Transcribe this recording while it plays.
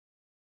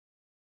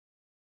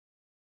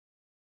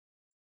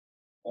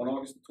On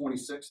August the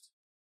 26th,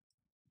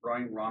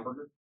 Brian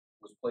Romberger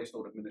was placed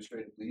on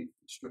administrative leave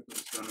and stripped of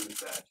his gun and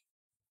his badge.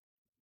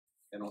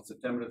 And on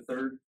September the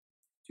 3rd,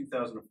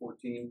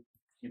 2014,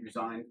 he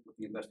resigned with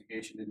the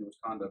investigation into his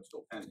conduct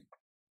still pending.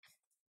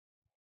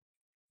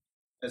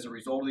 As a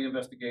result of the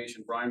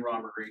investigation, Brian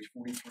Romberger, age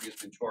 43, has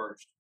been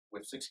charged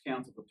with 6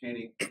 counts of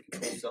obtaining a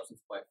controlled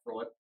substance by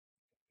fraud,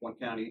 1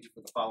 count each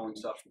for the following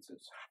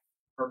substances: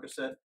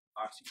 Percocet,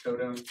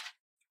 oxycodone,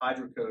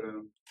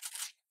 hydrocodone,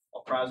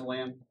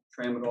 alprazolam,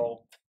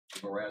 tramadol,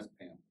 and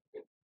lorazepam.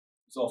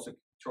 He's also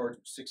charged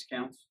with 6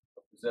 counts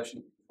of possession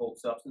of a controlled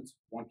substance,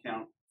 1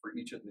 count for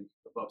each of the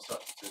above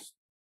substances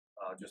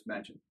just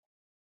mentioned.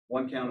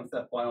 1 count of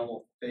theft by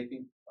unlawful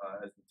taking,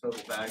 as the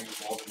total value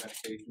of all the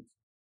medications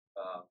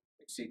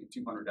exceeding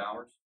 $200.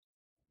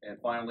 And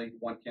finally,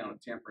 1 count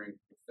of tampering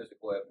with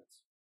physical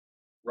evidence.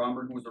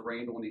 Romberg was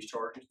arraigned on these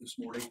charges this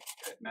morning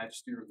at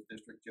Magistrate of the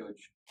District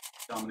Judge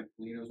Dominic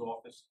Polino's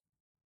office,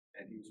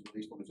 and he was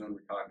released on his own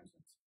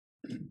recognizance.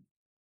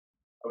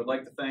 I would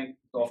like to thank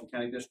the Dauphin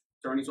County District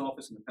Attorney's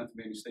Office and the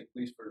Pennsylvania State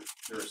Police for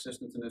their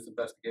assistance in this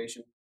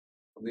investigation.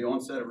 From the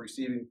onset of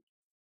receiving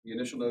the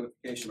initial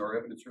notification our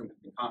evidence room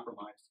had been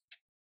compromised,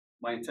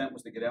 my intent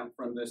was to get out in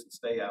front of this and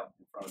stay out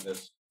in front of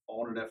this,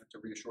 all in an effort to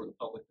reassure the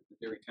public that the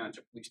Derry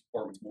Township Police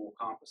Department's moral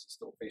compass is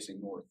still facing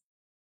north.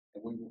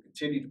 And we will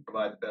continue to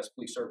provide the best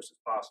police services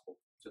possible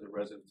to the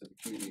residents of the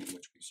community in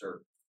which we serve.